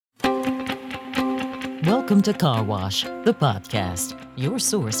Welcome to Car Wash, the podcast, your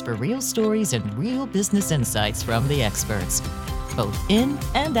source for real stories and real business insights from the experts, both in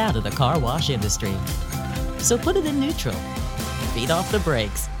and out of the car wash industry. So put it in neutral, beat off the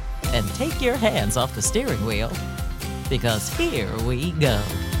brakes, and take your hands off the steering wheel, because here we go.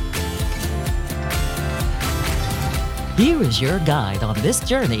 Here is your guide on this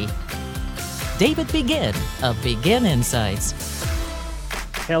journey, David Begin of Begin Insights.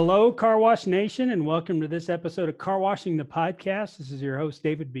 Hello, Car Wash Nation, and welcome to this episode of Car Washing the Podcast. This is your host,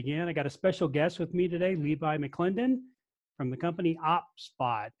 David Begin. I got a special guest with me today, Levi McClendon from the company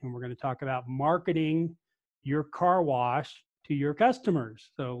OpSpot, and we're going to talk about marketing your car wash to your customers.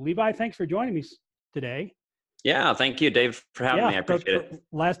 So, Levi, thanks for joining me today. Yeah, thank you, Dave, for having me. I appreciate it.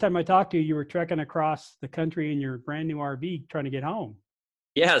 Last time I talked to you, you were trekking across the country in your brand new RV trying to get home.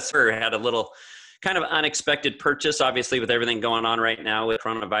 Yeah, sir. Had a little kind of unexpected purchase, obviously, with everything going on right now with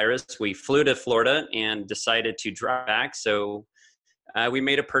coronavirus. We flew to Florida and decided to drive back. So we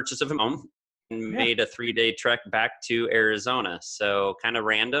made a purchase of a home and made a 3-day trek back to Arizona. So kind of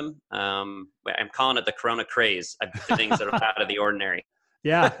random. I'm calling it the Corona craze. I bet things that are out of the ordinary.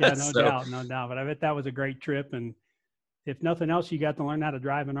 Yeah, no doubt. But I bet that was a great trip. And if nothing else, you got to learn how to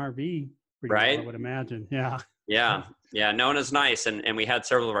drive an RV. Right. Well, I would imagine. Yeah. No, it was nice. And we had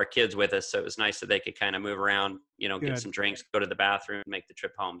several of our kids with us. So it was nice that they could kind of move around, get some drinks, go to the bathroom, make the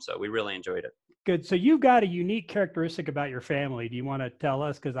trip home. So we really enjoyed it. Good. So you've got a unique characteristic about your family. Do you want to tell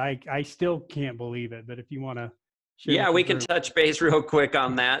us? Because I still can't believe it. But if you want to share. Yeah, we can touch base real quick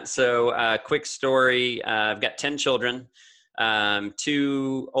on that. So quick story. I've got 10 children.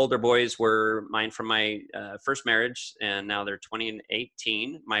 2 older boys were mine from my first marriage, and now they're 20 and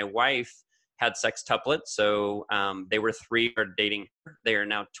 18. My wife had sextuplets, so they were 3, are dating her. They are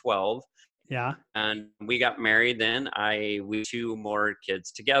now 12. Yeah. And we got married then. We 2 more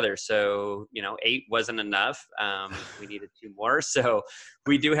kids together. So, 8 wasn't enough. We needed 2 more. So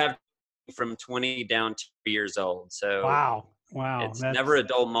we do have from 20 down to 3 years old. So Wow. It's never a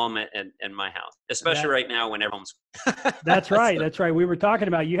dull moment in my house, especially right now when everyone's. That's right. That's right. We were talking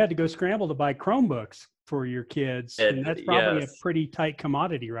about you had to go scramble to buy Chromebooks for your kids. And that's probably a pretty tight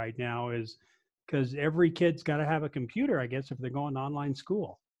commodity right now, is because every kid's got to have a computer, I guess, if they're going to online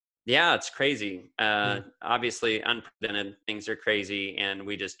school. Yeah, it's crazy. Obviously, unprecedented things are crazy. And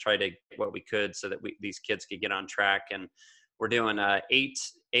we just try to get what we could so that these kids could get on track. And we're doing 8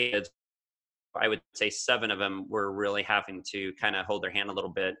 kids. I would say 7 of them were really having to kind of hold their hand a little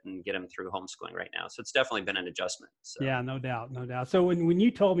bit and get them through homeschooling right now. So it's definitely been an adjustment. So. Yeah, no doubt. So when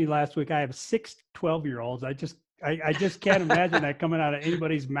you told me last week, I have 6 12-year-olds, I just can't imagine that coming out of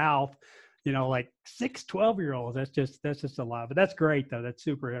anybody's mouth, like 6 12-year-olds. That's just a lot, but that's great though. That's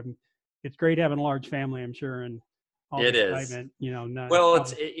super. It's great having a large family, I'm sure. And all it the is. Well,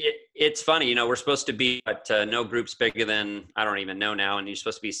 it's funny, we're supposed to be at no groups bigger than, I don't even know now. And you're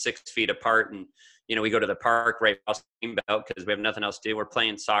supposed to be 6 feet apart. And, we go to the park right across the belt because we have nothing else to do. We're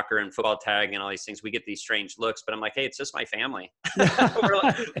playing soccer and football tag and all these things. We get these strange looks, but I'm like, hey, it's just my family.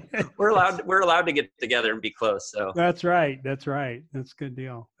 we're allowed to get together and be close. So That's right. That's a good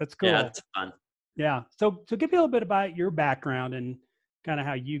deal. That's cool. Yeah, it's fun. Yeah. So give me a little bit about your background and kind of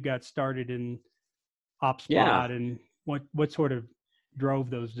how you got started in OpSpot and what sort of drove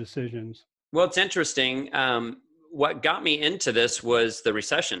those decisions. Well, it's interesting. What got me into this was the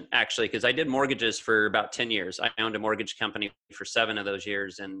recession, actually, because I did mortgages for about 10 years. I owned a mortgage company for 7 of those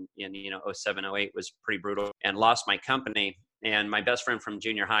years. And 07, 08 was pretty brutal, and lost my company. And my best friend from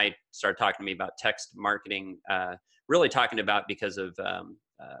junior high started talking to me about text marketing, really talking about because of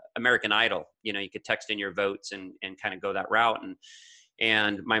American Idol. You could text in your votes and kind of go that route.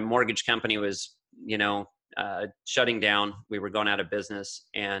 And my mortgage company was, shutting down. We were going out of business.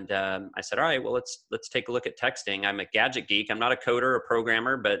 And I said, all right, well, let's take a look at texting. I'm a gadget geek. I'm not a coder or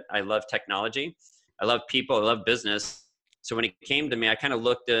programmer, but I love technology. I love people. I love business. So when it came to me, I kind of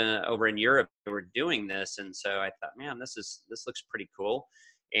looked over in Europe, they were doing this. And so I thought, man, this looks pretty cool.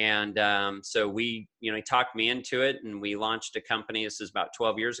 And so he talked me into it, and we launched a company. This is about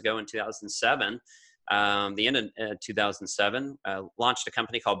 12 years ago in 2007. The end of 2007, launched a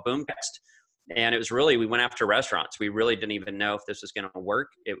company called Boomtext. And it was really, we went after restaurants. We really didn't even know if this was going to work.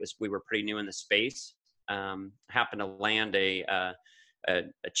 We were pretty new in the space. Happened to land a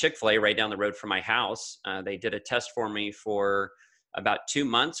Chick-fil-A right down the road from my house. They did a test for me for about 2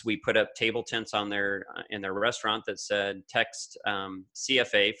 months. We put up table tents on in their restaurant that said text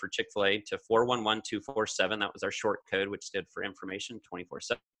CFA for Chick-fil-A to 411247. That was our short code, which stood for information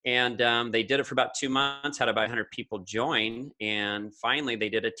 24/7. And they did it for about 2 months, had about 100 people join. And finally they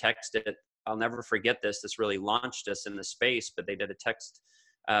did a text I'll never forget this. This really launched us in the space, but they did a text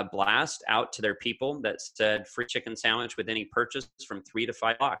blast out to their people that said free chicken sandwich with any purchase from 3 to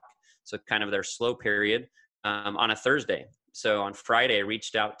 5 o'clock. So kind of their slow period on a Thursday. So on Friday, I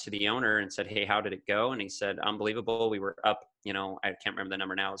reached out to the owner and said, hey, how did it go? And he said, unbelievable. We were up, I can't remember the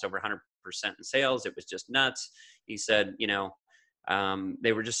number now. It was over 100% in sales. It was just nuts. He said,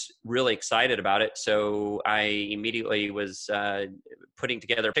 they were just really excited about it. So I immediately was putting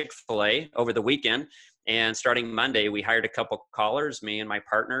together Chick-fil-A over the weekend. And starting Monday, we hired a couple callers, me and my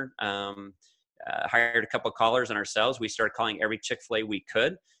partner, hired a couple callers and ourselves. We started calling every Chick-fil-A we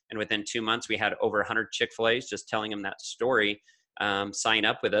could. And within 2 months, we had over 100 Chick-fil-A's, just telling them that story, sign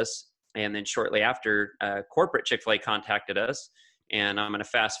up with us. And then shortly after, corporate Chick-fil-A contacted us. And I'm going to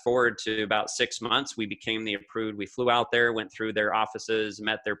fast forward to about 6 months. We became the approved. We flew out there, went through their offices,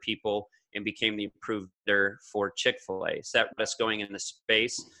 met their people, and became the approved vendor for Chick-fil-A. So that got us going in the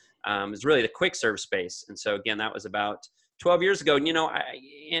space. Is really the quick serve space. And so again, that was about 12 years ago.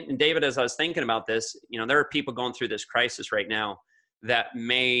 And David, as I was thinking about this, there are people going through this crisis right now that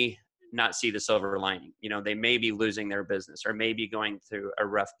may not see the silver lining. They may be losing their business or may be going through a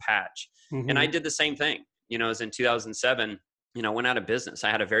rough patch. Mm-hmm. And I did the same thing. As in 2007, went out of business. I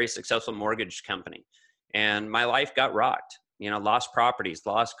had a very successful mortgage company and my life got rocked, lost properties,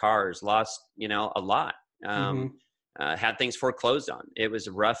 lost cars, lost, a lot. Had things foreclosed on. It was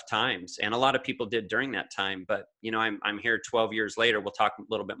rough times. And a lot of people did during that time, but I'm here 12 years later. We'll talk a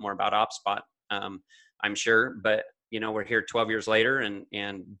little bit more about OpSpot, I'm sure, but we're here 12 years later.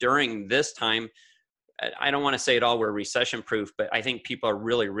 And during this time, I don't want to say at all we're recession proof, but I think people are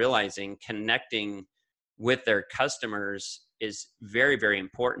really realizing connecting with their customers is very, very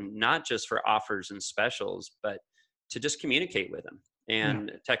important, not just for offers and specials, but to just communicate with them.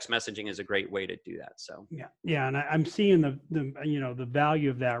 And text messaging is a great way to do that. So yeah, and I'm seeing the value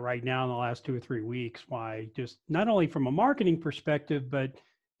of that right now in the last 2 or 3 weeks. Why, just not only from a marketing perspective, but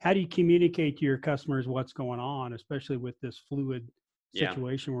how do you communicate to your customers what's going on, especially with this fluid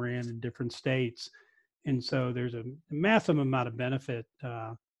situation we're in different states. And so there's a massive amount of benefit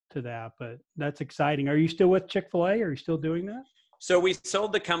to that, but that's exciting. Are you still with Chick-fil-A? Are you still doing that? So we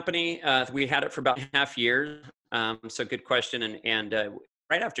sold the company. We had it for about half years. So good question. And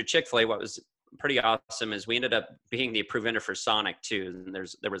right after Chick-fil-A, what was pretty awesome is we ended up being the approved vendor for Sonic too. And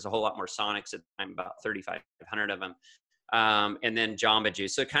there was a whole lot more Sonics at the time, about 3,500 of them. And then Jamba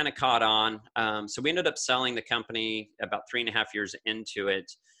Juice. So it kind of caught on. So we ended up selling the company about 3.5 years into it.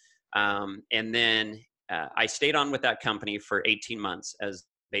 And then I stayed on with that company for 18 months as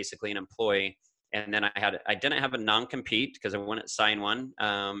basically an employee. And then I didn't have a non-compete because I wouldn't sign one.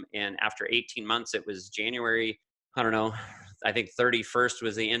 And after 18 months, it was January, I think 31st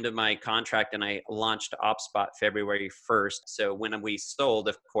was the end of my contract, and I launched OpSpot February 1st. So when we sold,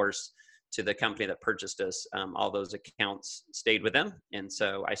 of course, to the company that purchased us, all those accounts stayed with them. And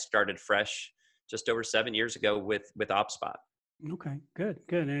so I started fresh just over 7 years ago with OpSpot. Okay, good.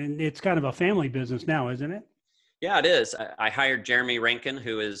 And it's kind of a family business now, isn't it? Yeah, it is. I hired Jeremy Rankin,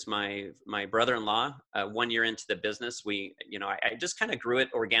 who is my brother-in-law. 1 year into the business, I just kind of grew it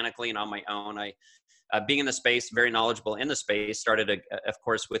organically and on my own. Being in the space, very knowledgeable in the space, started, of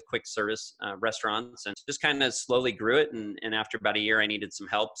course, with quick service restaurants and just kind of slowly grew it. And after about a year, I needed some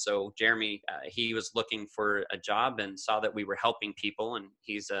help. So Jeremy, he was looking for a job and saw that we were helping people. And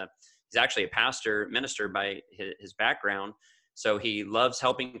he's actually a minister by his background. So he loves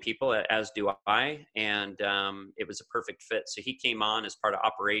helping people, as do I. And it was a perfect fit. So he came on as part of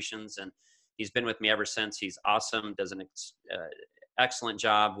operations, and he's been with me ever since. He's awesome, does an excellent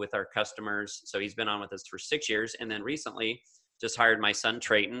job with our customers. So he's been on with us for 6 years. And then recently just hired my son,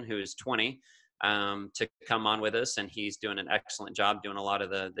 Trayton, who is 20, to come on with us. And he's doing an excellent job doing a lot of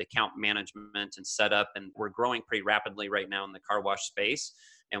the account management and setup. And we're growing pretty rapidly right now in the car wash space.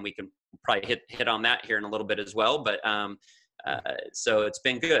 And we can probably hit on that here in a little bit as well. But so it's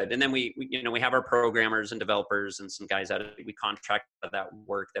been good. And then we have our programmers and developers and some guys we contract that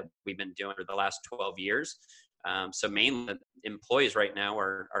work that we've been doing for the last 12 years. So mainly employees right now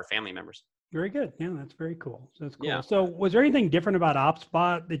are family members. Very good. Yeah, that's very cool. So that's cool. Yeah. So was there anything different about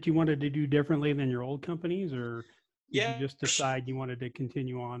OpSpot that you wanted to do differently than your old companies, or did you just decide you wanted to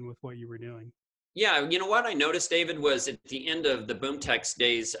continue on with what you were doing? Yeah, what I noticed, David, was at the end of the BoomTex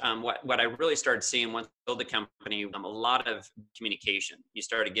days, what I really started seeing once I built the company, a lot of communication. You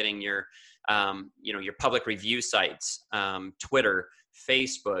started getting your public review sites, Twitter,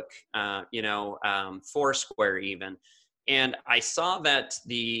 Facebook, Foursquare even. And I saw that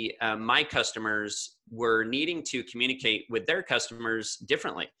my customers were needing to communicate with their customers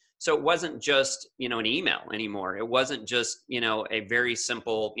differently. So it wasn't just, an email anymore. It wasn't just, a very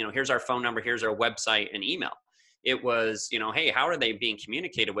simple, here's our phone number, here's our website and email. It was, hey, how are they being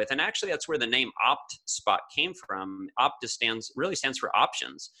communicated with? And actually, that's where the name OptSpot came from. Opt really stands for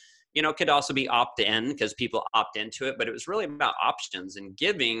options. It could also be opt-in because people opt into it, but it was really about options and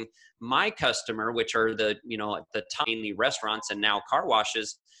giving my customer, which are the top mainly restaurants and now car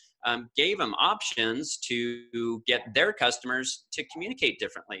washes, gave them options to get their customers to communicate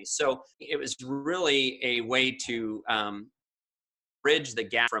differently. So it was really a way to bridge the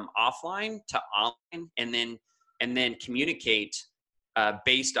gap from offline to online, and then communicate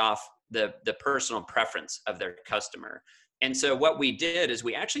based off the personal preference of their customer. And so what we did is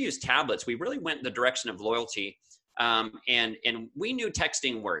we actually used tablets. We really went in the direction of loyalty. And we knew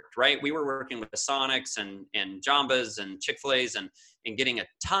texting worked, right? We were working with the Sonics and Jambas and Chick-fil-A's and getting a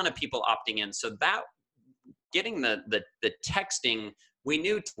ton of people opting in. So that getting the texting, we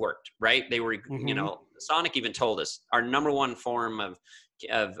knew it worked, right? They were, Sonic even told us our number one form of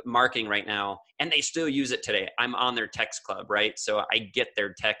marketing right now, and they still use it today. I'm on their text club, right? So I get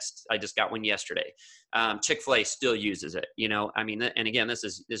their text. I just got one yesterday. Chick-fil-A still uses it, and again, this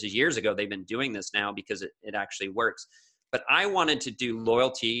is years ago. They've been doing this now because it actually works. But I wanted to do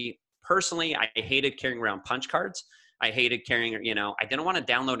loyalty. Personally, I hated carrying around punch cards. I hated carrying, I didn't want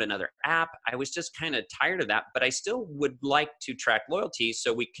to download another app. I was just kind of tired of that, but I still would like to track loyalty.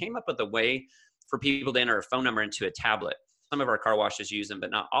 So we came up with a way for people to enter a phone number into a tablet. Some of our car washes use them, but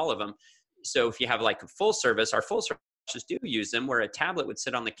not all of them. So if you have like a full service, our full services do use them, where a tablet would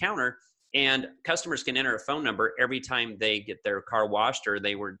sit on the counter and customers can enter a phone number every time they get their car washed or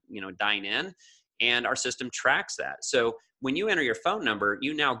they were, dine in, and our system tracks that. So when you enter your phone number,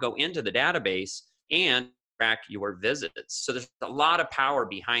 you now go into the database and track your visits. So there's a lot of power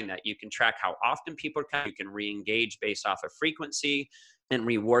behind that. You can track how often people come. You can re-engage based off of frequency and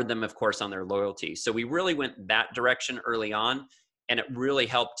reward them, of course, on their loyalty. So we really went that direction early on, and it really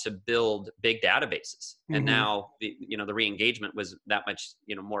helped to build big databases. And now the re-engagement was that much,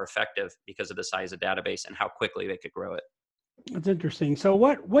 more effective because of the size of database and how quickly they could grow it. That's interesting. So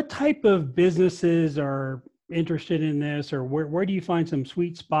what type of businesses are interested in this, or where do you find some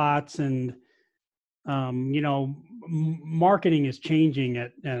sweet spots? And marketing is changing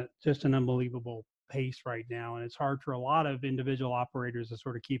at just an unbelievable pace right now, and it's hard for a lot of individual operators to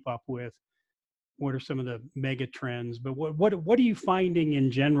sort of keep up with what are some of the mega trends. But what are you finding in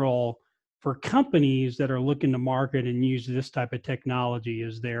general for companies that are looking to market and use this type of technology?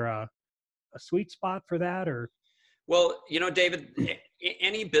 Is there a sweet spot for that? Or well, David,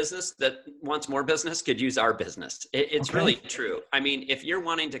 any business that wants more business could use our business. It's okay. Really true. I mean, if you're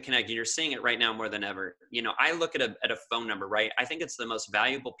wanting to connect, you're seeing it right now more than ever. I look at a phone number, right? I think it's the most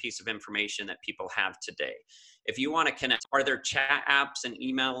valuable piece of information that people have today. If you want to connect, are there chat apps and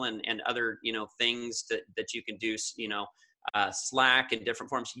email and other, things that you can do, Slack in different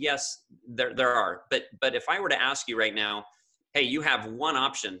forms? Yes, there are. But if I were to ask you right now, hey, you have one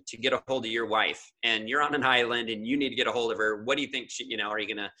option to get a hold of your wife and you're on an island and you need to get a hold of her. What do you think? Are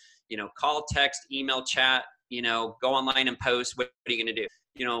you going to, call, text, email, chat, go online and post? What are you going to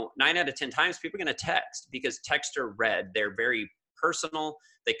do? 9 out of 10 times people are going to text, because texts are read. They're very personal.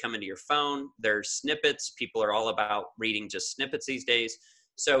 They come into your phone. They're snippets. People are all about reading just snippets these days.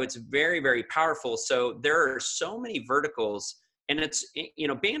 So it's very, very powerful. So there are so many verticals. And it's,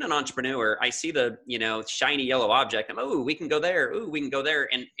 being an entrepreneur, I see the, shiny yellow object. I'm, oh, we can go there. Oh, we can go there.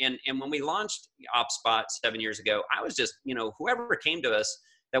 And when we launched OptSpot 7 years ago, I was just, whoever came to us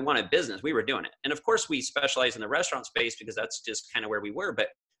that wanted business, we were doing it. And of course, we specialize in the restaurant space because that's just kind of where we were. But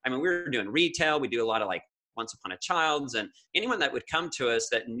I mean, we were doing retail. We do a lot of like Once Upon a Child's, and anyone that would come to us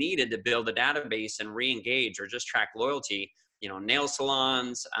that needed to build a database and re-engage or just track loyalty, nail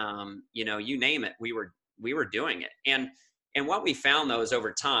salons, you name it, we were doing it. And what we found, though, is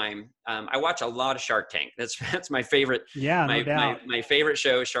over time, I watch a lot of Shark Tank. That's my favorite. Yeah, no doubt. My favorite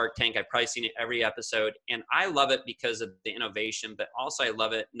show is Shark Tank. I've probably seen it every episode, and I love it because of the innovation. But also, I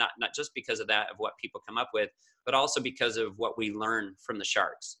love it not just because of that, of what people come up with, but also because of what we learn from the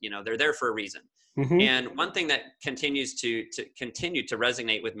sharks. They're there for a reason. Mm-hmm. And one thing that continues to continue to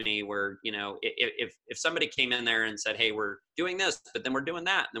resonate with me, where if somebody came in there and said, "Hey, we're doing this, but then we're doing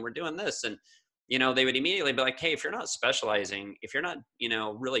that, and then we're doing this," and they would immediately be like, hey, if you're not specializing, if you're not,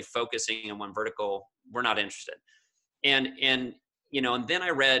 really focusing on one vertical, we're not interested. And then I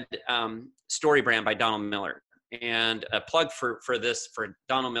read StoryBrand by Donald Miller, and a plug for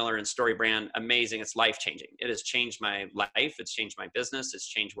Donald Miller and StoryBrand. Amazing. It's life-changing. It has changed my life. It's changed my business. It's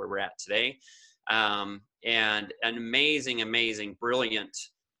changed where we're at today. And an amazing, brilliant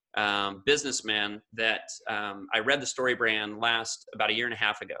businessman that I read the StoryBrand about a year and a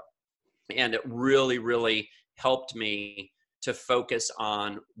half ago. And it really, really helped me to focus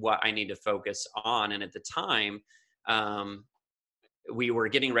on what I need to focus on. And at the time, we were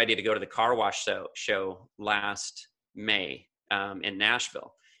getting ready to go to the car wash show last May in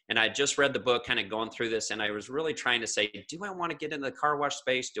Nashville. And I just read the book, kind of going through this, and I was really trying to say, do I want to get into the car wash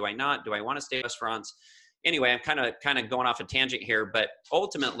space? Do I not? Do I want to stay in restaurants? Anyway, I'm kind of going off a tangent here, but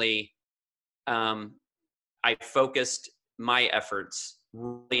ultimately, I focused my efforts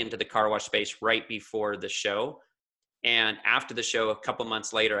really into the car wash space right before the show. And after the show, a couple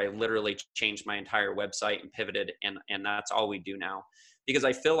months later, I literally changed my entire website and pivoted, and that's all we do now. Because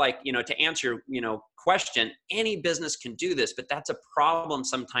I feel like, to answer your, question, any business can do this, but that's a problem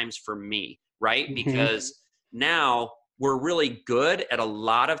sometimes for me, right? Mm-hmm. Because now we're really good at a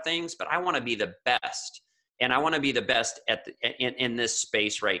lot of things, but I want to be the best. And I want to be the best in this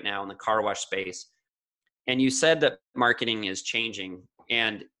space right now, in the car wash space. And you said that marketing is changing,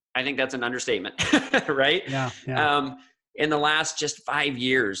 and I think that's an understatement, right? Yeah. In the last just 5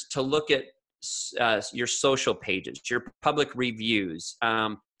 years, to look at your social pages, your public reviews,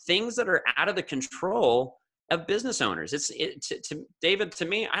 things that are out of the control of business owners. David, to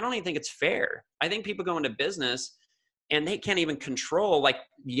me, I don't even think it's fair. I think people go into business and they can't even control, like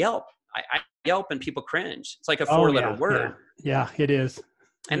Yelp. I Yelp and people cringe. It's like a 4-letter word. Yeah, it is.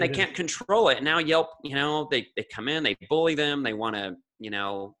 And they can't control it. And now Yelp, they come in, they bully them. They want to,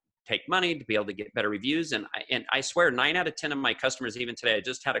 take money to be able to get better reviews. And I swear 9 out of 10 of my customers, even today, I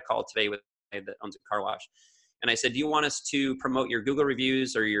just had a call today with a guy that owns a car wash. And I said, do you want us to promote your Google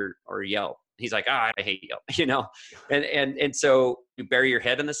reviews or Yelp? He's like, I hate Yelp, and so you bury your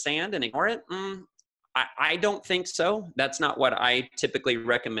head in the sand and ignore it. I don't think so. That's not what I typically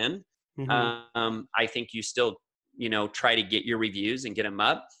recommend. Mm-hmm. I think you still, try to get your reviews and get them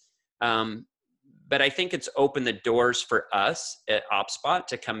up. But I think it's opened the doors for us at OpSpot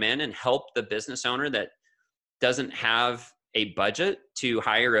to come in and help the business owner that doesn't have a budget to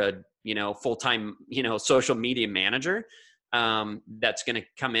hire a, full-time, social media manager that's going to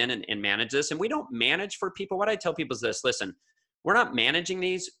come in and manage this. And we don't manage for people. What I tell people is this: listen, we're not managing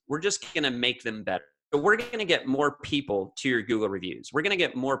these. We're just going to make them better. So we're going to get more people to your Google reviews. We're going to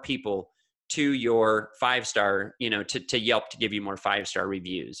get more people to your 5-star, to Yelp to give you more 5-star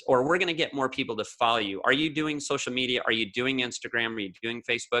reviews, or we're going to get more people to follow you. Are you doing social media? Are you doing Instagram? Are you doing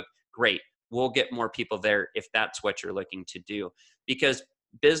Facebook? Great. We'll get more people there if that's what you're looking to do, because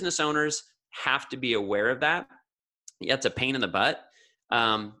business owners have to be aware of that. Yeah, it's a pain in the butt.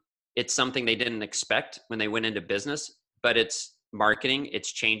 It's something they didn't expect when they went into business, but it's marketing.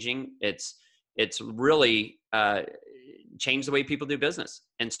 It's changing. It's really changed the way people do business.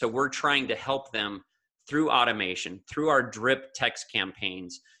 And so we're trying to help them through automation, through our drip text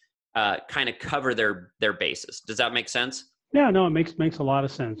campaigns, kind of cover their bases. Does that make sense? Yeah, no, it makes a lot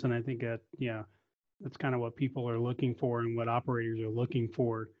of sense. And I think that's kind of what people are looking for and what operators are looking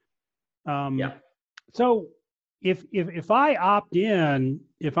for. So if I opt in,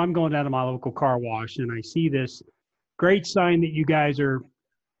 if I'm going down to my local car wash and I see this great sign that you guys are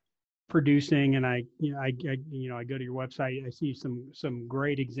producing, and I go to your website, I see some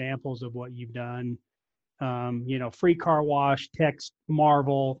great examples of what you've done. Free car wash, text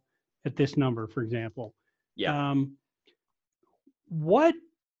Marvel at this number, for example. Yeah. What,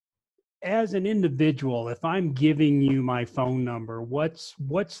 as an individual, if I'm giving you my phone number, what's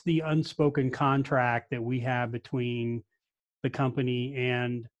the unspoken contract that we have between the company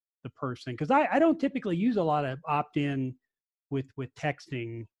and the person? Because I don't typically use a lot of opt-in with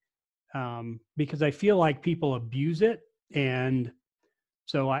texting, because I feel like people abuse it. And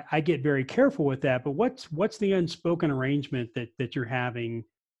so I get very careful with that. But what's the unspoken arrangement that you're having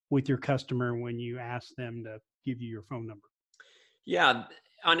with your customer when you ask them to give you your phone number? Yeah.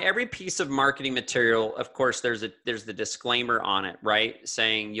 On every piece of marketing material, of course, there's the disclaimer on it, right?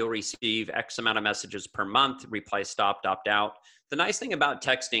 Saying you'll receive X amount of messages per month, reply stopped, opt out. The nice thing about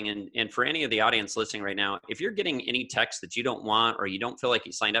texting, and for any of the audience listening right now, if you're getting any text that you don't want or you don't feel like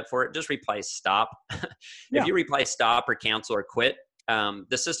you signed up for it, just reply stop. If you reply stop or cancel or quit,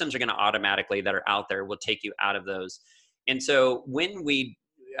 the systems are going to automatically, that are out there, will take you out of those. And so when we,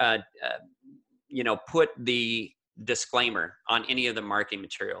 put the disclaimer on any of the marketing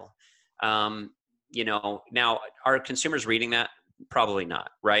material, now are consumers reading that? Probably not,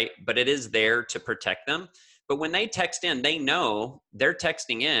 right? But it is there to protect them. But when they text in, they know they're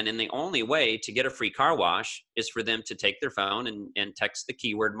texting in, and the only way to get a free car wash is for them to take their phone and text the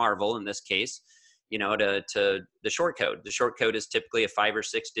keyword Marvel, in this case, to the short code. The short code is typically a 5 or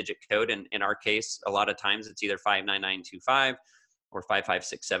 6 digit code. And in our case, a lot of times it's either 59925 or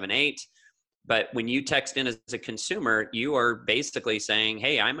 55678. But when you text in as a consumer, you are basically saying,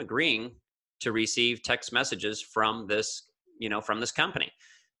 hey, I'm agreeing to receive text messages from this, from this company.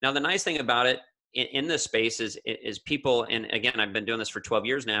 Now, the nice thing about it in this space is people, and again, I've been doing this for 12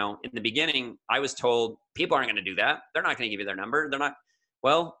 years now. In the beginning, I was told people aren't going to do that. They're not going to give you their number. They're not.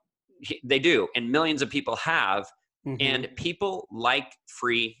 Well, they do. And millions of people have. And people like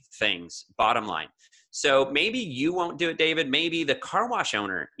free things, bottom line. So maybe you won't do it, David. Maybe the car wash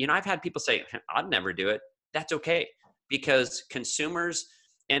owner, I've had people say, I'd never do it. That's okay. Because consumers,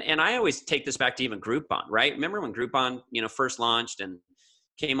 and I always take this back to even Groupon, right? Remember when Groupon, first launched and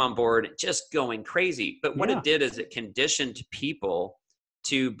came on board, just going crazy. But what it did is it conditioned people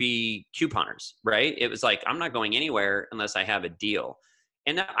to be couponers, right? It was like, I'm not going anywhere unless I have a deal.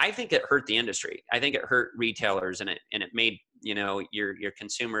 And I think it hurt the industry. I think it hurt retailers, and it made, your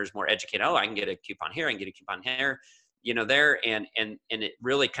consumers more educated. Oh, I can get a coupon here, I can get a coupon here, there, and it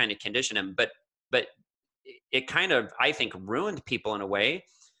really kind of conditioned them. But it kind of, I think, ruined people in a way.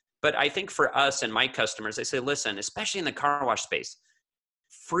 But I think for us and my customers, I say, listen, especially in the car wash space,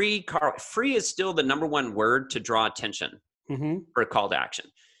 free is still the number one word to draw attention for a call to action.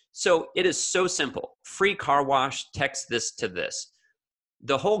 So it is so simple. Free car wash, text this to this.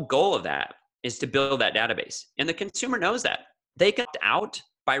 The whole goal of that is to build that database. And the consumer knows that. They get out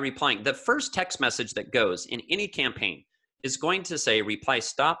by replying. The first text message that goes in any campaign is going to say reply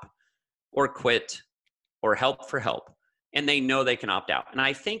stop or quit or help for help. And they know they can opt out. And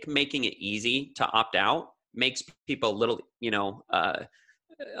I think making it easy to opt out makes people a little,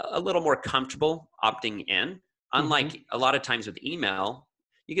 a little more comfortable opting in. Unlike a lot of times with email,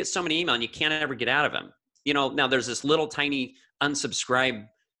 you get so many email and you can't ever get out of them. Now there's this little tiny unsubscribe,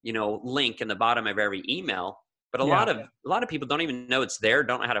 link in the bottom of every email, but a lot of people don't even know it's there,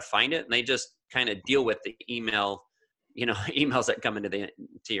 don't know how to find it. And they just kind of deal with the email, emails that come into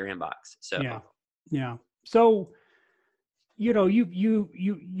your inbox. So, yeah. So, you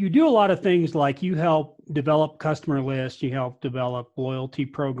do a lot of things, like you help develop customer lists, you help develop loyalty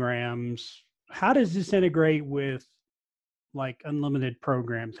programs. How does this integrate with like unlimited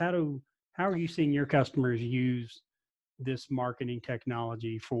programs? How are you seeing your customers use this marketing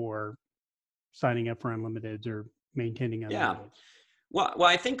technology for signing up for unlimiteds or maintaining unlimiteds? Yeah. Well,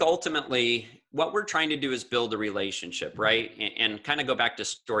 I think ultimately what we're trying to do is build a relationship, right? And kind of go back to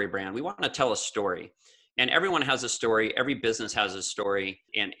StoryBrand. We want to tell a story, and everyone has a story. Every business has a story.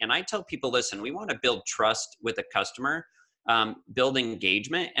 And I tell people, listen, we want to build trust with a customer, build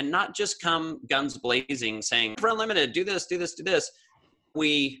engagement, and not just come guns blazing saying, for unlimited, do this, do this, do this.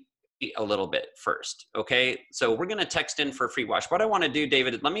 We a little bit first. Okay. So we're going to text in for a free wash. What I want to do,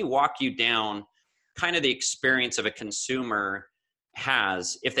 David, let me walk you down kind of the experience of a consumer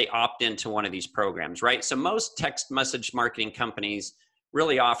has if they opt into one of these programs, right? So most text message marketing companies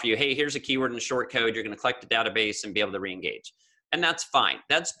really offer you, hey, here's a keyword and a short code. You're going to collect a database and be able to re-engage. And that's fine.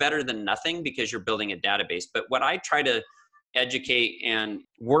 That's better than nothing because you're building a database. But what I try to educate and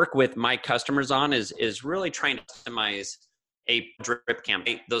work with my customers on is really trying to customize a drip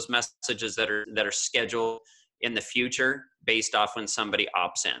campaign, those messages that are scheduled in the future based off when somebody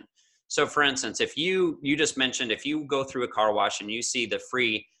opts in. So for instance, if you just mentioned, if you go through a car wash and you see the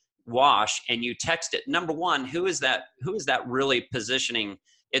free wash and you text it, number one, who is that really positioning?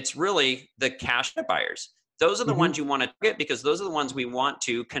 It's really the cash buyers. Those are the ones you want to get, because those are the ones we want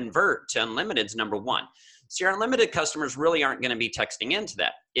to convert to unlimiteds, number one. So your unlimited customers really aren't going to be texting into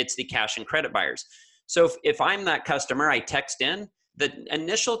that. It's the cash and credit buyers. So if I'm that customer, I text in. The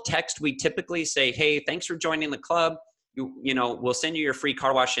initial text, we typically say, hey, thanks for joining the club. We'll send you your free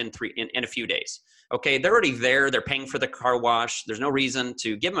car wash in a few days. Okay, they're already there. They're paying for the car wash. There's no reason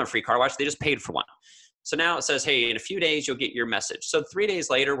to give them a free car wash. They just paid for one. So now it says, hey, in a few days, you'll get your message. So 3 days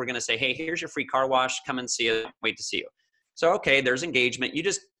later, we're going to say, hey, here's your free car wash. Come and see it. Wait to see you. So, okay, there's engagement. You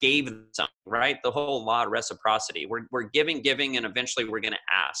just gave them something, right? The whole law of reciprocity. We're giving, and eventually we're going to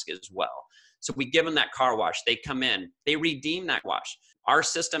ask as well. So we give them that car wash. They come in. They redeem that wash. Our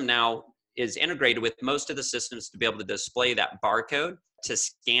system now is integrated with most of the systems to be able to display that barcode to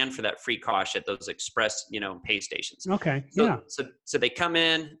scan for that free car wash at those express, pay stations. Okay. So they come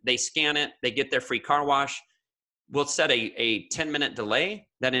in, they scan it, they get their free car wash. We'll set a 10-minute delay.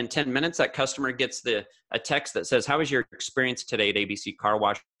 That in 10 minutes, that customer gets a text that says, how was your experience today at ABC Car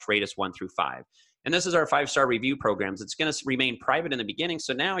Wash? Rate us 1 through 5. And this is our 5-star review programs. It's going to remain private in the beginning.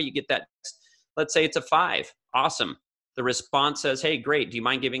 So now you get that, let's say it's a 5. Awesome. The response says, hey, great. Do you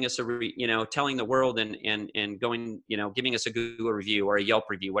mind giving us telling the world and going, giving us a Google review or a Yelp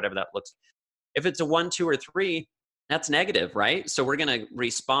review, whatever that looks like. If it's a 1, 2, or 3, that's negative, right? So we're going to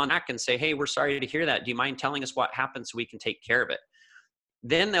respond back and say, hey, we're sorry to hear that. Do you mind telling us what happened so we can take care of it?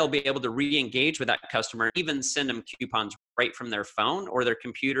 Then they'll be able to re-engage with that customer, even send them coupons right from their phone or their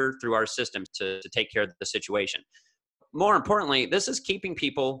computer through our system to take care of the situation. more importantly, this is keeping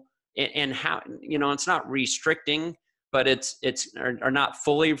people in how, it's not restricting, but it's are not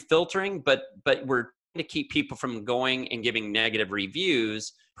fully filtering, but we're trying to keep people from going and giving negative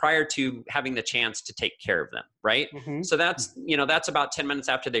reviews prior to having the chance to take care of them, right? Mm-hmm. So that's, that's about 10 minutes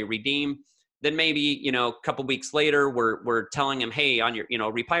after they redeem. Then maybe, a couple weeks later, we're telling them, hey, on your,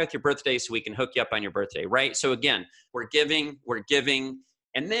 reply with your birthday so we can hook you up on your birthday, right? So again, we're giving,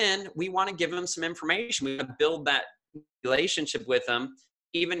 and then we want to give them some information. We want to build that relationship with them,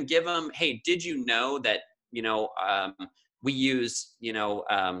 even give them, hey, did you know that, we use,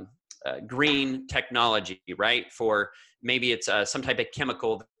 green technology, right? For maybe it's some type of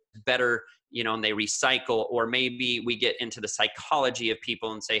chemical that's better, and they recycle, or maybe we get into the psychology of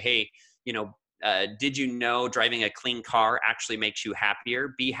people and say, hey, did you know driving a clean car actually makes you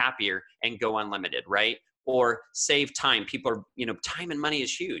happier? Be happier and go unlimited, right? Or save time. People are, time and money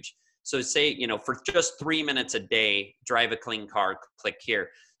is huge. So say, for just 3 minutes a day, drive a clean car, click here.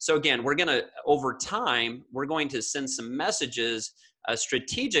 So again, over time, we're going to send some messages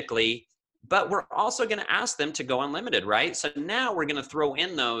strategically, but we're also going to ask them to go unlimited, right? So now we're going to throw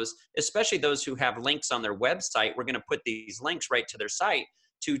in those, especially those who have links on their website. We're going to put these links right to their site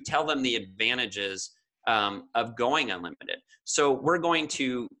to tell them the advantages of going unlimited. So we're going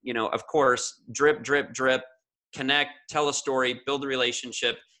to, of course, drip, connect, tell a story, build a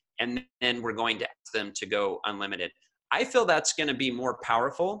relationship, and then we're going to ask them to go unlimited. I feel that's going to be more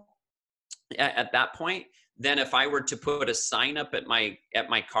powerful at that point than if I were to put a sign up at my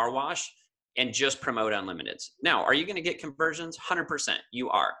car wash and just promote unlimiteds. Now, are you going to get conversions? 100% you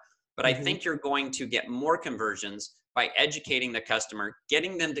are. But I think you're going to get more conversions by educating the customer,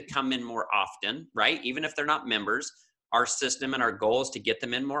 getting them to come in more often, right? Even if they're not members, our system and our goal is to get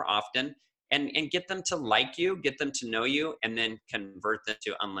them in more often and get them to like you, get them to know you, and then convert them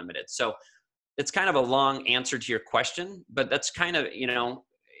to unlimited. So it's kind of a long answer to your question, but that's kind of,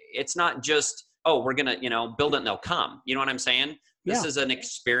 it's not just, oh, we're going to, build it and they'll come. You know what I'm saying? This is an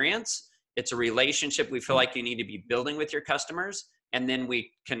experience. It's a relationship we feel like you need to be building with your customers. And then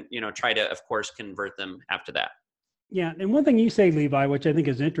we can, try to, of course, convert them after that. Yeah. And one thing you say, Levi, which I think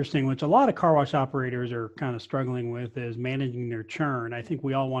is interesting, which a lot of car wash operators are kind of struggling with, is managing their churn. I think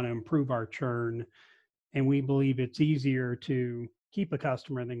we all want to improve our churn, and we believe it's easier to keep a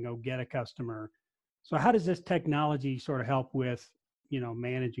customer than go get a customer. So how does this technology sort of help with,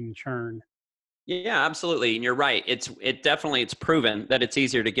 managing churn? Yeah, absolutely. And you're right. It's proven that it's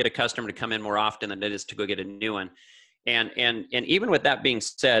easier to get a customer to come in more often than it is to go get a new one. And even with that being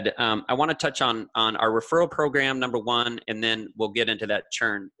said, I want to touch on our referral program, number one, and then we'll get into that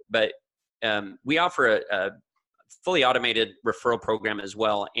churn. But we offer a fully automated referral program as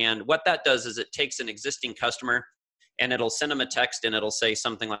well. And what that does is it takes an existing customer and it'll send them a text and it'll say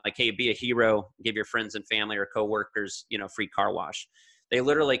something like, hey, be a hero, give your friends and family or coworkers, free car wash. They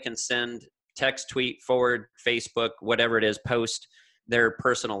literally can send text, tweet, forward, Facebook, whatever it is, post their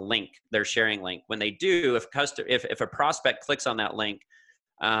personal link, their sharing link. When they do, if a prospect clicks on that link,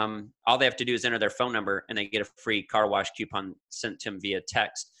 all they have to do is enter their phone number and they get a free car wash coupon sent to them via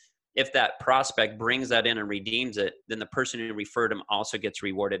text. If that prospect brings that in and redeems it, then the person who referred them also gets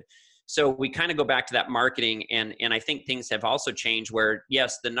rewarded. So we kind of go back to that marketing, and I think things have also changed where,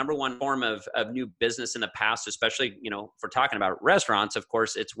 yes, the number one form of new business in the past, especially, if we're talking about restaurants, of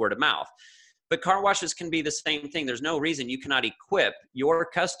course, it's word of mouth. But car washes can be the same thing. There's no reason you cannot equip your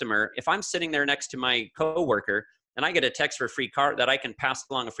customer. If I'm sitting there next to my coworker and I get a text for a free car that I can pass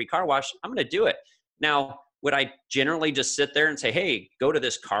along a free car wash, I'm going to do it. Now, would I generally just sit there and say, hey, go to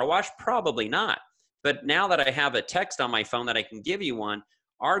this car wash? Probably not. But now that I have a text on my phone that I can give you one,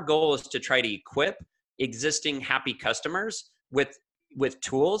 our goal is to try to equip existing happy customers with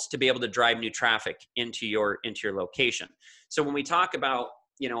tools to be able to drive new traffic into your location. So when we talk about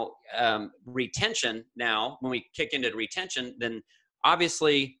retention now, when we kick into retention, then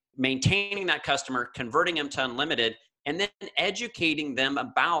obviously maintaining that customer, converting them to unlimited, and then educating them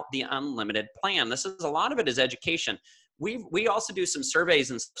about the unlimited plan. A lot of it is education. We also do some surveys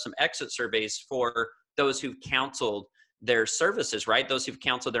and some exit surveys for those who've canceled their services, right? Those who've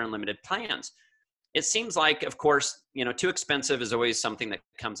canceled their unlimited plans. It seems like, of course, too expensive is always something that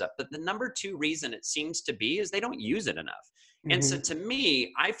comes up. But the number two reason it seems to be is they don't use it enough. Mm-hmm. And so to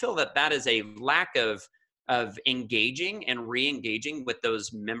me, I feel that is a lack of engaging and re-engaging with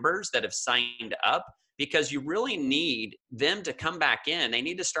those members that have signed up, because you really need them to come back in. They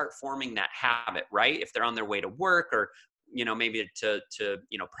need to start forming that habit, right? If they're on their way to work, or maybe to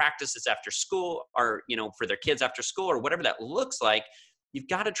practice this after school, or for their kids after school, or whatever that looks like, you've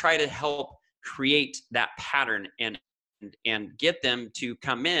got to try to help create that pattern and get them to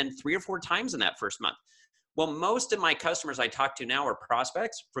come in 3 or 4 times in that first month. Well, most of my customers I talk to now are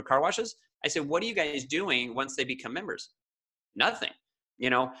prospects for car washes. I say, what are you guys doing once they become members? Nothing.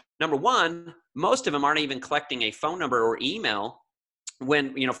 Number one, most of them aren't even collecting a phone number or email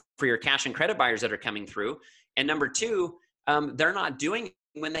when, for your cash and credit buyers that are coming through. And number two, they're not doing it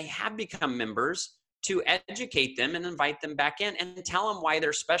when they have become members to educate them and invite them back in and tell them why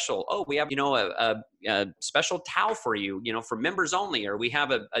they're special. Oh, we have, a special towel for you, for members only, or we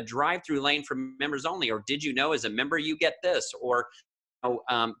have a drive-through lane for members only, or did you know as a member you get this, or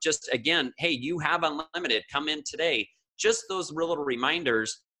just again, hey, you have unlimited, come in today. Just those little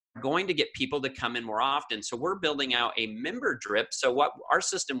reminders are going to get people to come in more often. So we're building out a member drip. So what our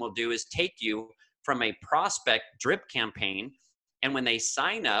system will do is take you from a prospect drip campaign, and when they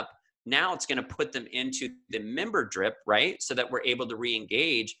sign up, now it's going to put them into the member drip, right? So that we're able to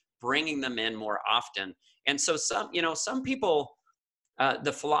re-engage, bringing them in more often. And so some people,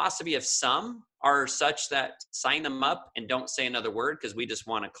 the philosophy of some are such that sign them up and don't say another word because we just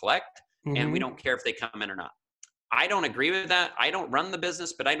want to collect, and we don't care if they come in or not. I don't agree with that. I don't run the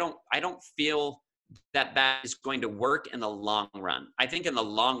business, but I don't feel that is going to work in the long run. I think in the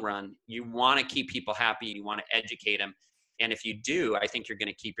long run, you want to keep people happy. You want to educate them. And if you do, I think you're going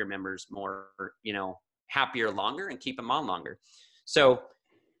to keep your members more, happier longer and keep them on longer. So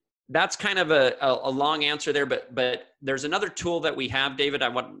that's kind of a long answer there, but there's another tool that we have, David, I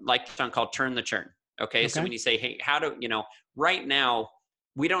would like to call Turn the Churn. Okay. So when you say, hey, right now,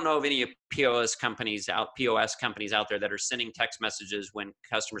 we don't know of any POS companies out there that are sending text messages when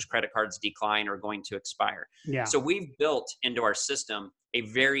customers' credit cards decline or going to expire. Yeah. So we've built into our system a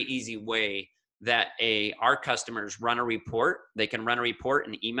very easy way that our customers run a report. They can run a report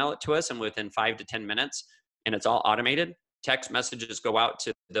and email it to us, and within 5 to 10 minutes, and it's all automated. Text messages go out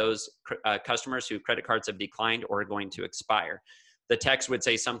to those customers whose credit cards have declined or are going to expire. The text would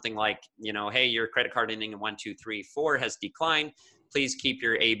say something like, hey, your credit card ending in 1234 has declined. Please keep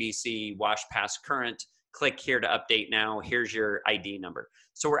your ABC Wash Pass current. Click here to update now. Here's your ID number.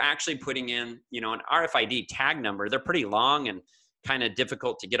 So we're actually putting in, an RFID tag number. They're pretty long and kind of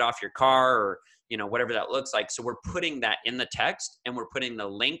difficult to get off your car, or, whatever that looks like. So we're putting that in the text, and we're putting the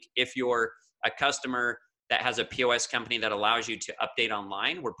link. If you're a customer that has a POS company that allows you to update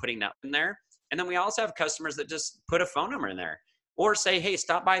online, we're putting that in there. And then we also have customers that just put a phone number in there, or say, hey,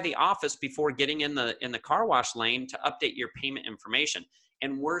 stop by the office before getting in the car wash lane to update your payment information.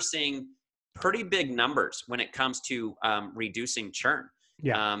 And we're seeing pretty big numbers when it comes to reducing churn.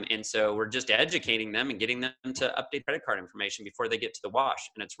 Yeah. And so we're just educating them and getting them to update credit card information before they get to the wash.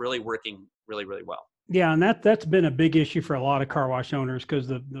 And it's really working really, really well. Yeah. And that's been a big issue for a lot of car wash owners, because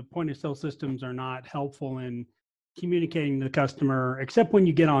the point of sale systems are not helpful in communicating to the customer, except when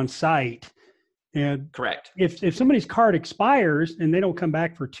you get on site. And correct. If somebody's card expires and they don't come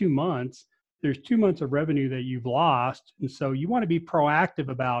back for 2 months, there's 2 months of revenue that you've lost. And so you want to be proactive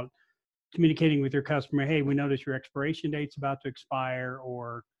about communicating with your customer. Hey, we notice your expiration date's about to expire,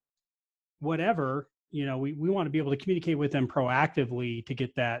 or whatever. We want to be able to communicate with them proactively to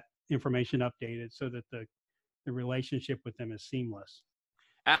get that information updated so that the relationship with them is seamless.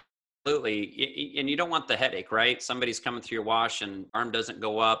 Absolutely. And you don't want the headache, right? Somebody's coming through your wash and arm doesn't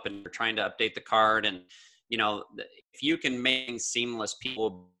go up and you're trying to update the card. And, if you can make things seamless, people will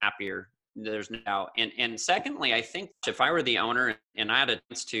be happier. There's no doubt. And secondly, I think if I were the owner and I had a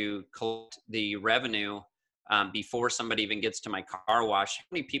chance to collect the revenue before somebody even gets to my car wash, how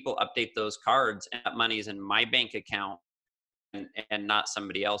many people update those cards and that money is in my bank account and not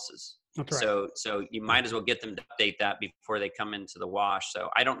somebody else's? That's right. So you might as well get them to update that before they come into the wash. So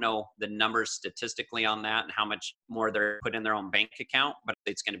I don't know the numbers statistically on that and how much more they're put in their own bank account, but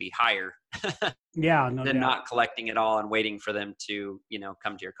it's going to be higher than not collecting it all and waiting for them to,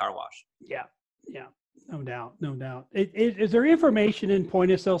 come to your car wash. Yeah. Yeah. No doubt. Is there information in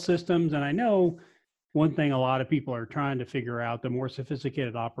point of sale systems? And I know one thing a lot of people are trying to figure out, the more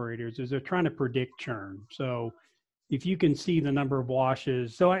sophisticated operators, is they're trying to predict churn. So if you can see the number of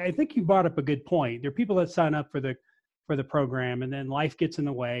washes. So I think you brought up a good point. There are people that sign up for the program, and then life gets in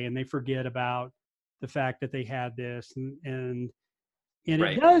the way and they forget about the fact that they had this. And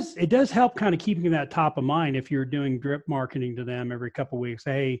right. It does help kind of keeping that top of mind if you're doing drip marketing to them every couple of weeks.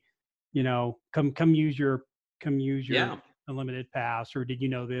 Hey, come use your unlimited pass, or did you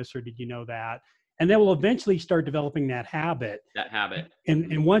know this, or did you know that? And they will eventually start developing that habit.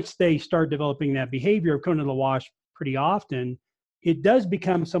 And once they start developing that behavior of coming to the wash pretty often, it does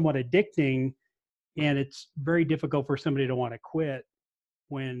become somewhat addicting, and it's very difficult for somebody to want to quit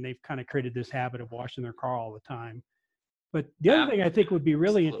when they've kind of created this habit of washing their car all the time. But the other thing I think would be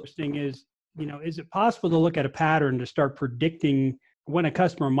really interesting is, is it possible to look at a pattern to start predicting when a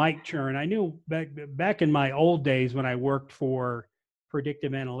customer might churn. I knew back in my old days when I worked for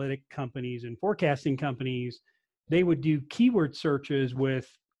predictive analytic companies and forecasting companies, they would do keyword searches with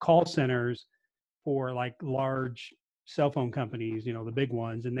call centers for like large cell phone companies, the big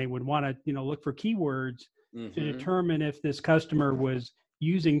ones, and they would want to, look for keywords to determine if this customer was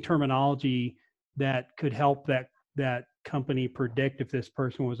using terminology that could help that company predict if this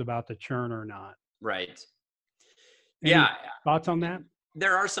person was about to churn or not. Right. Any thoughts on that?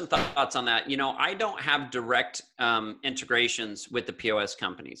 There are some thoughts on that. I don't have direct integrations with the POS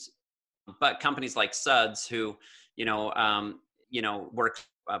companies, but companies like Suds, who, work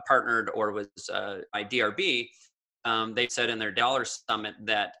partnered or was by DRB, they said in their Dollar Summit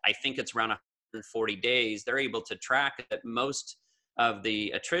that I think it's around 140 days. They're able to track that most of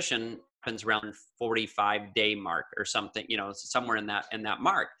the attrition happens around 45-day mark or something, somewhere in that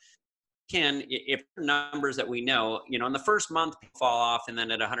mark. If numbers that we know, in the first month people fall off, and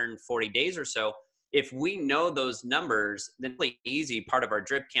then at 140 days or so, if we know those numbers, then the easy part of our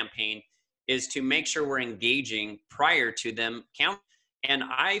drip campaign is to make sure we're engaging prior to them count. And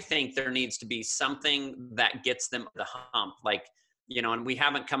I think there needs to be something that gets them the hump, and we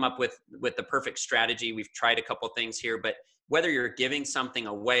haven't come up with the perfect strategy. We've tried a couple things here, but whether you're giving something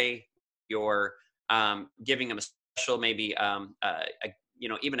away, you're giving them a special, maybe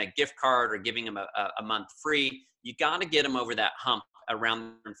even a gift card, or giving them a month free, you got to get them over that hump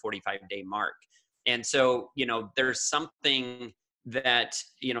around the 45-day mark. And so, there's something that,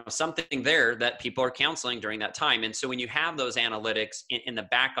 something there that people are counseling during that time. And so when you have those analytics in the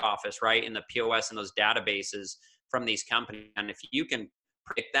back office, right, in the POS and those databases from these companies, and if you can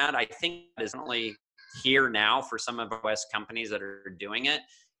predict that, I think that is only here now for some of our US companies that are doing it.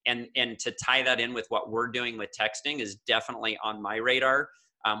 And to tie that in with what we're doing with texting is definitely on my radar.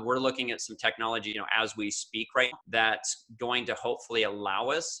 We're looking at some technology, as we speak right now, that's going to hopefully allow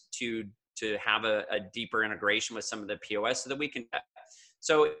us to have a deeper integration with some of the POS so that we can.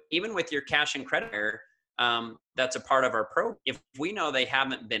 So even with your cash and credit, that's a part of our program. If we know they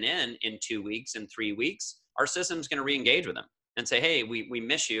haven't been in 2 weeks and 3 weeks, our system's going to re-engage with them and say, hey, we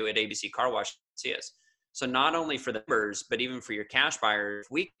miss you at ABC Car Wash. See us. So not only for the members, but even for your cash buyers,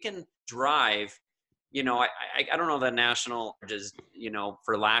 we can drive, I don't know the national averages,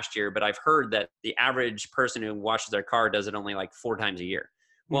 for last year, but I've heard that the average person who washes their car does it only like 4 times a year.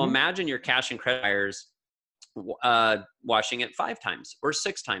 Well, imagine your cash and credit buyers washing it 5 times or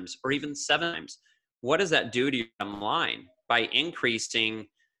 6 times or even 7 times. What does that do to your bottom line by increasing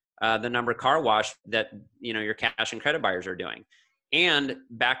the number of car wash that, your cash and credit buyers are doing? And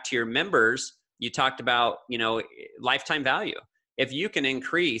back to your members, you talked about, lifetime value. If you can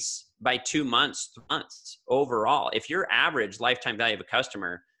increase by 2 months overall, if your average lifetime value of a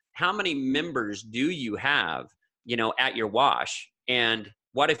customer, how many members do you have, at your wash? And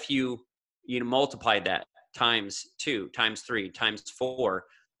what if you multiply that times 2, times 3, times 4?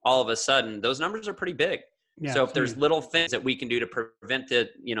 All of a sudden, those numbers are pretty big. Yeah, so if there's little things that we can do to prevent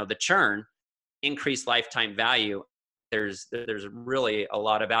the churn, increase lifetime value, there's really a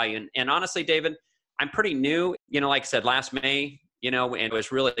lot of value. And honestly, David, I'm pretty new, like I said, last May, and I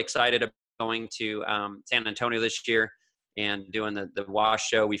was really excited about going to San Antonio this year and doing the wash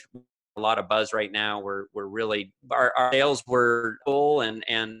show. We've a lot of buzz right now. We're really, our sales were full,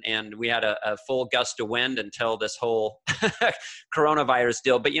 and we had a full gust of wind until this whole coronavirus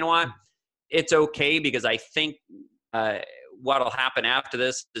deal. But you know what? It's okay, because I think what'll happen after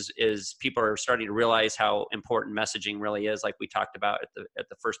this is people are starting to realize how important messaging really is, like we talked about at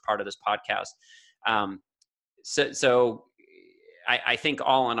the first part of this podcast. So I think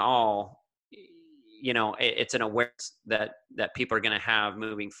all in all, it's an awareness that people are going to have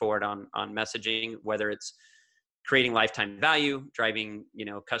moving forward on messaging, whether it's creating lifetime value, driving,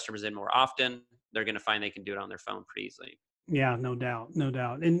 customers in more often. They're going to find they can do it on their phone pretty easily. Yeah, no doubt.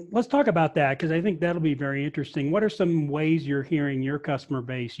 And let's talk about that, because I think that'll be very interesting. What are some ways you're hearing your customer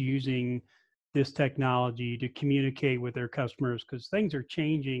base using this technology to communicate with their customers? Because things are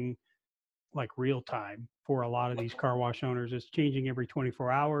changing like real time for a lot of these car wash owners. It's changing every 24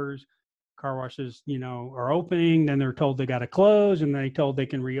 hours. Car washes, are opening, then they're told they got to close, and they're told they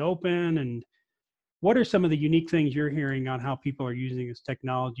can reopen. And what are some of the unique things you're hearing on how people are using this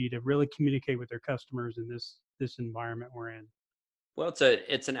technology to really communicate with their customers in this environment we're in? Well,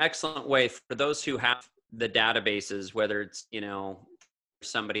 it's an excellent way for those who have the databases, whether it's,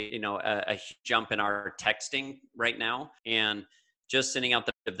 somebody, a jump in our texting right now, and just sending out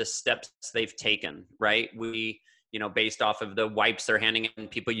the steps they've taken, right? We, based off of the wipes they're handing in,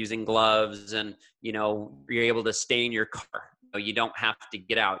 people using gloves, and, you're able to stay in your car, you don't have to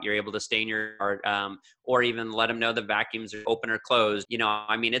get out. You're able to stay in your yard, or even let them know the vacuums are open or closed.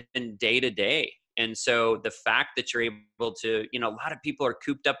 I mean, it's been day to day. And so the fact that you're able to, a lot of people are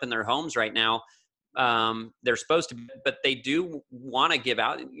cooped up in their homes right now. They're supposed to, but they do want to give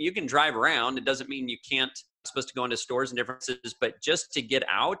out. You can drive around. It doesn't mean you can't. Supposed to go into stores and differences, but just to get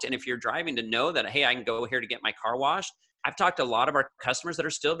out. And if you're driving, to know that, hey, I can go here to get my car washed. I've talked to a lot of our customers that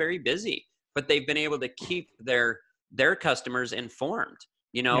are still very busy, but they've been able to keep their customers informed,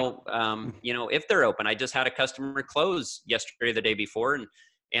 if they're open. I just had a customer close yesterday or the day before,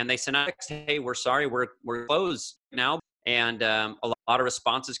 and they sent out, hey, we're sorry, we're closed now. And a lot of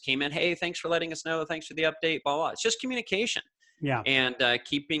responses came in. Hey, thanks for letting us know. Thanks for the update, blah, blah. It's just communication. Yeah. And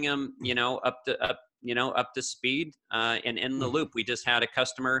keeping them, up to speed and in the loop. We just had a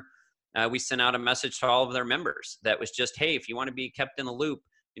customer, we sent out a message to all of their members that was just, hey, if you want to be kept in the loop,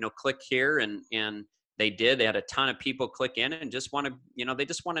 click here. And they did. They had a ton of people click in and just want to, they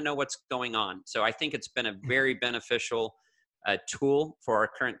just want to know what's going on. So I think it's been a very beneficial tool for our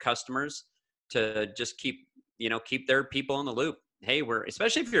current customers to just keep their people in the loop. Hey,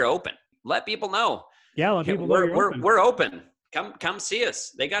 especially if you're open, let people know. Yeah, let people know we're open. Come see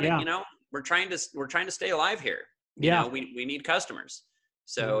us. They got to, we're trying to stay alive here. We need customers.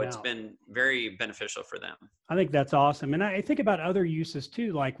 So it's been very beneficial for them. I think that's awesome. And I think about other uses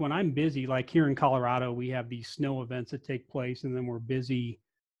too. Like when I'm busy, like here in Colorado, we have these snow events that take place, and then we're busy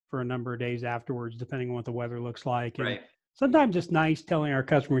for a number of days afterwards, depending on what the weather looks like. And sometimes it's nice telling our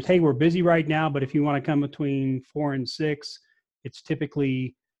customers, hey, we're busy right now, but if you want to come between 4 and 6, it's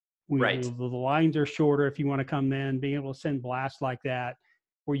typically the lines are shorter. If you want to come then, being able to send blasts like that,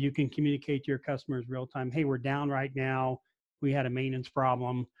 where you can communicate to your customers real time. Hey, we're down right now. We had a maintenance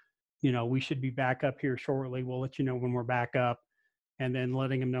problem. We should be back up here shortly. We'll let you know when we're back up, and then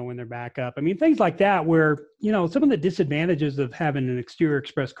letting them know when they're back up. I mean, things like that where, some of the disadvantages of having an exterior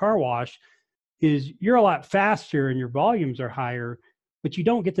express car wash is you're a lot faster and your volumes are higher, but you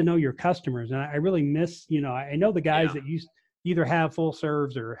don't get to know your customers. And I really miss, I know the guys that either have full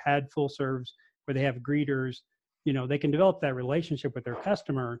serves or had full serves where they have greeters, they can develop that relationship with their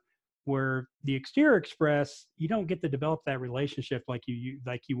customer, where the exterior express, you don't get to develop that relationship like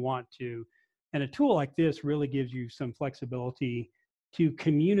you want to. And a tool like this really gives you some flexibility to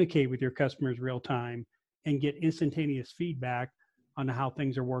communicate with your customers real time and get instantaneous feedback on how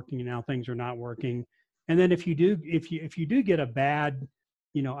things are working and how things are not working. And then if you do get a bad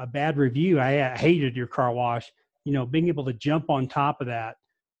review, I hated your car wash, being able to jump on top of that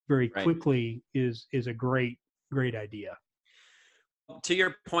very quickly is a great idea. To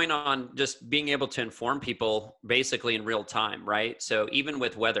your point on just being able to inform people basically in real time, right? So even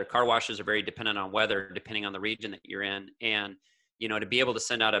with weather, car washes are very dependent on weather, depending on the region that you're in. And, to be able to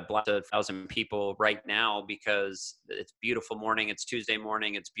send out a blast to 1,000 people right now because it's beautiful morning, it's Tuesday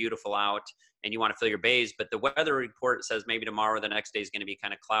morning, it's beautiful out, and you want to fill your bays, but the weather report says maybe tomorrow or the next day is going to be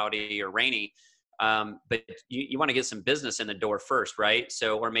kind of cloudy or rainy. But you want to get some business in the door first, right?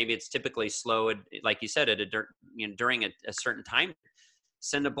 So, or maybe it's typically slow, like you said, during a certain time.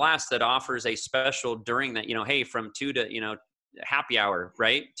 Send a blast that offers a special during that, hey, from 2 to, happy hour,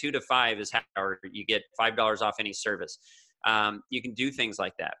 right? 2 to 5 is happy hour. You get $5 off any service. You can do things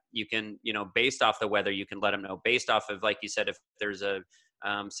like that. You can, based off the weather, you can let them know. Based off of, like you said, if there's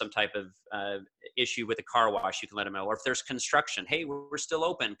some type of issue with a car wash, you can let them know. Or if there's construction, hey, we're still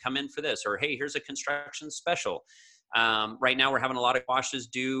open, come in for this. Or hey, here's a construction special. Right now we're having a lot of washes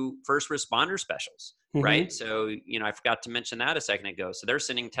do first responder specials, right? So, I forgot to mention that a second ago. So they're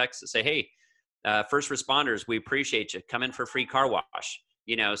sending texts that say, hey, first responders, we appreciate you. Come in for free car wash.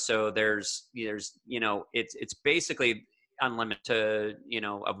 So there's it's basically unlimited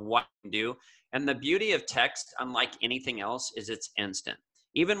of what you can do. And the beauty of text, unlike anything else, is it's instant.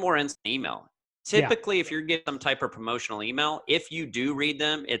 Even more instant email. Typically, if you're getting some type of promotional email, if you do read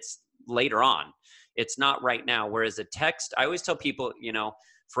them, it's later on. It's not right now. Whereas a text, I always tell people,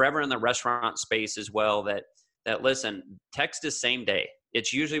 forever in the restaurant space as well, that listen, text is same day.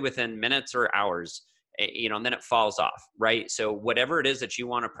 It's usually within minutes or hours, and then it falls off, right? So whatever it is that you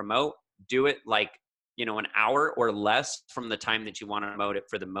want to promote, do it like, an hour or less from the time that you want to promote it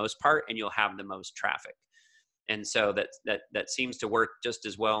for the most part, and you'll have the most traffic. And so that seems to work just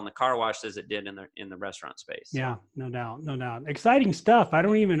as well in the car wash as it did in the restaurant space. Yeah, no doubt. Exciting stuff. I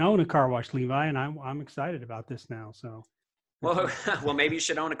don't even own a car wash, Levi, and I'm excited about this now. So, well, maybe you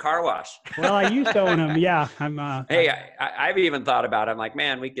should own a car wash. Well, I used to own them. Yeah, Hey, I've even thought about it. I'm like,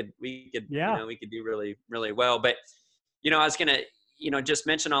 man, we could we could do really, really well. But I was gonna just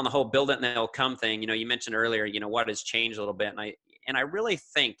mention on the whole build it and they'll come thing. You mentioned earlier, what has changed a little bit, and I really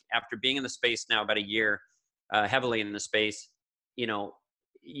think after being in the space now about a year. Heavily in the space, you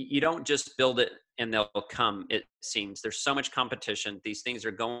don't just build it and they'll come. It seems there's so much competition. These things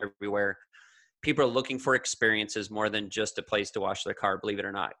are going everywhere. People are looking for experiences more than just a place to wash their car, believe it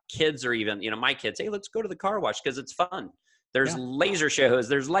or not. Kids are even, my kids, hey, let's go to the car wash because it's fun. There's laser shows,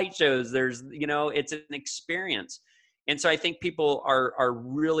 there's light shows, there's, it's an experience. And so I think people are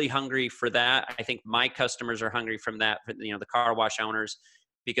really hungry for that. I think my customers are hungry from that, for, the car wash owners,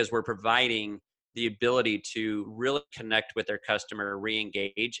 because we're providing the ability to really connect with their customer,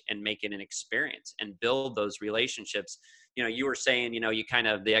 re-engage, and make it an experience and build those relationships. You were saying, you kind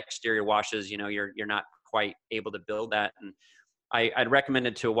of, the exterior washes, you're not quite able to build that. And I'd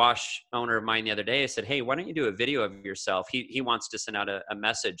recommended to a wash owner of mine the other day, I said, hey, why don't you do a video of yourself? He wants to send out a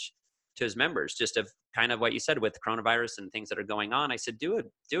message to his members, just of kind of what you said with coronavirus and things that are going on. I said, do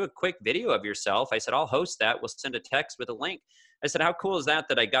a quick video of yourself. I said, I'll host that. We'll send a text with a link. I said, how cool is that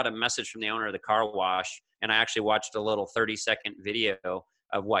I got a message from the owner of the car wash, and I actually watched a little 30-second video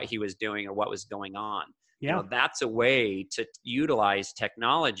of what he was doing or what was going on. Yeah. That's a way to utilize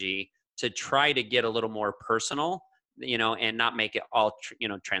technology to try to get a little more personal, and not make it all,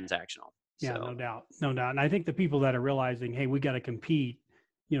 transactional. Yeah, so. No doubt. And I think the people that are realizing, hey, we got to compete,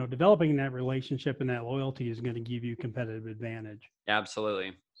 developing that relationship and that loyalty is going to give you competitive advantage.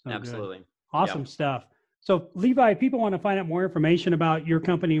 Absolutely. So absolutely. Good. Awesome stuff. So Levi, if people want to find out more information about your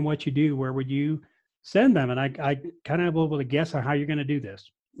company and what you do, where would you send them? And I kind of have a little bit of guess on how you're going to do this.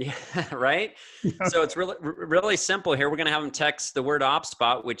 Yeah, right. So it's really simple here. We're going to have them text the word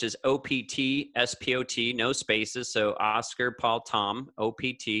OpSpot, which is OPT, no spaces. So Oscar, Paul, Tom,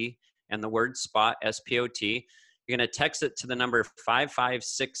 OPT, and the word spot, SPOT. You're going to text it to the number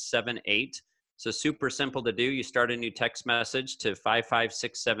 55678. So super simple to do. You start a new text message to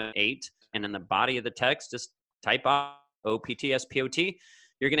 55678. And in the body of the text, just type OPT, SPOT.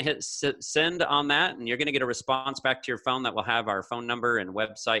 You're going to hit send on that, and you're going to get a response back to your phone that will have our phone number and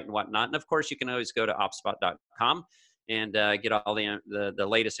website and whatnot. And of course, you can always go to opspot.com and get all the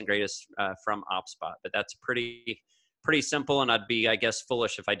latest and greatest from OpSpot. But that's pretty simple, and I'd be, I guess,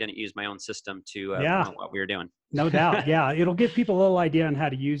 foolish if I didn't use my own system to promote what we were doing. No doubt. Yeah, it'll give people a little idea on how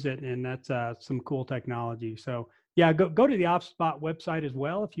to use it, and that's some cool technology. So yeah, go to the OpSpot website as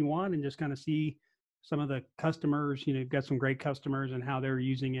well if you want, and just kind of see some of the customers. You've got some great customers and how they're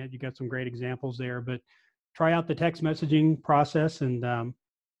using it. You got some great examples there. But try out the text messaging process, and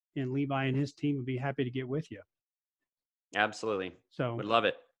Levi and his team would be happy to get with you. Absolutely. So would love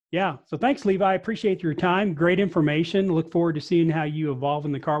it. Yeah. So thanks, Levi. Appreciate your time. Great information. Look forward to seeing how you evolve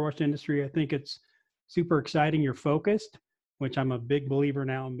in the car wash industry. I think it's super exciting. You're focused, which I'm a big believer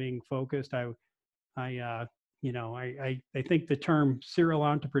now in being focused. I think the term serial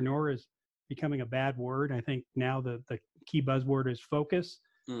entrepreneur is becoming a bad word. I think now the key buzzword is focus.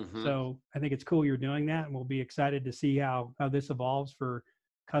 Mm-hmm. So I think it's cool you're doing that, and we'll be excited to see how this evolves for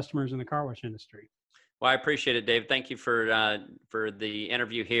customers in the car wash industry. Well, I appreciate it, Dave. Thank you for the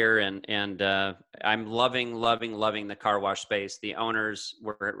interview here, and I'm loving the car wash space. The owners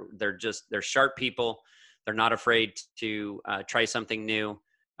they're sharp people. They're not afraid to try something new,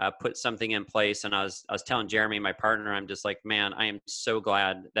 put something in place. And I was telling Jeremy, my partner, I'm just like, man, I am so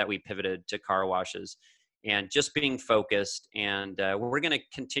glad that we pivoted to car washes and just being focused. And we're going to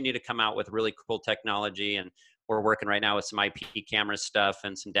continue to come out with really cool technology, and we're working right now with some IP camera stuff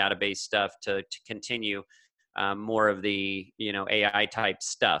and some database stuff to continue more of the, AI type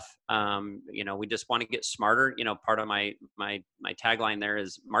stuff. We just want to get smarter. Part of my tagline there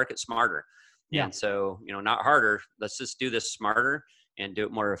is market smarter. Yeah. And so, not harder. Let's just do this smarter and do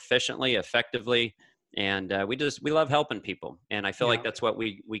it more efficiently, effectively. And we love helping people. And I feel like that's what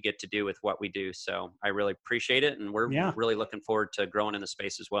we get to do with what we do. So I really appreciate it. And we're really looking forward to growing in the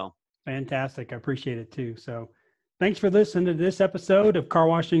space as well. Fantastic. I appreciate it too. So thanks for listening to this episode of Car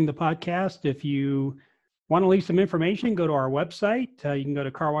Washing the Podcast. If you want to leave some information, go to our website. You can go to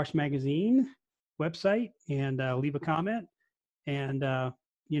Car Wash Magazine website and leave a comment. And,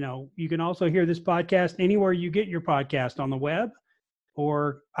 you can also hear this podcast anywhere you get your podcast, on the web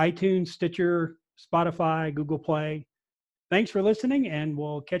or iTunes, Stitcher, Spotify, Google Play. Thanks for listening, and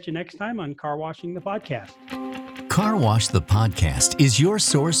we'll catch you next time on Car Washing the Podcast. Car Wash the Podcast is your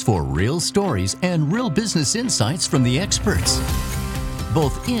source for real stories and real business insights from the experts,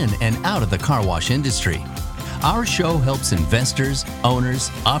 both in and out of the car wash industry. Our show helps investors,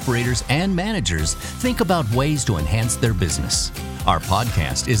 owners, operators, and managers think about ways to enhance their business. Our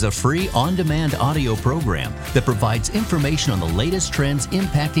podcast is a free on-demand audio program that provides information on the latest trends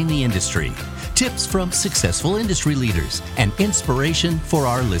impacting the industry, tips from successful industry leaders, and inspiration for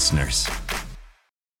our listeners.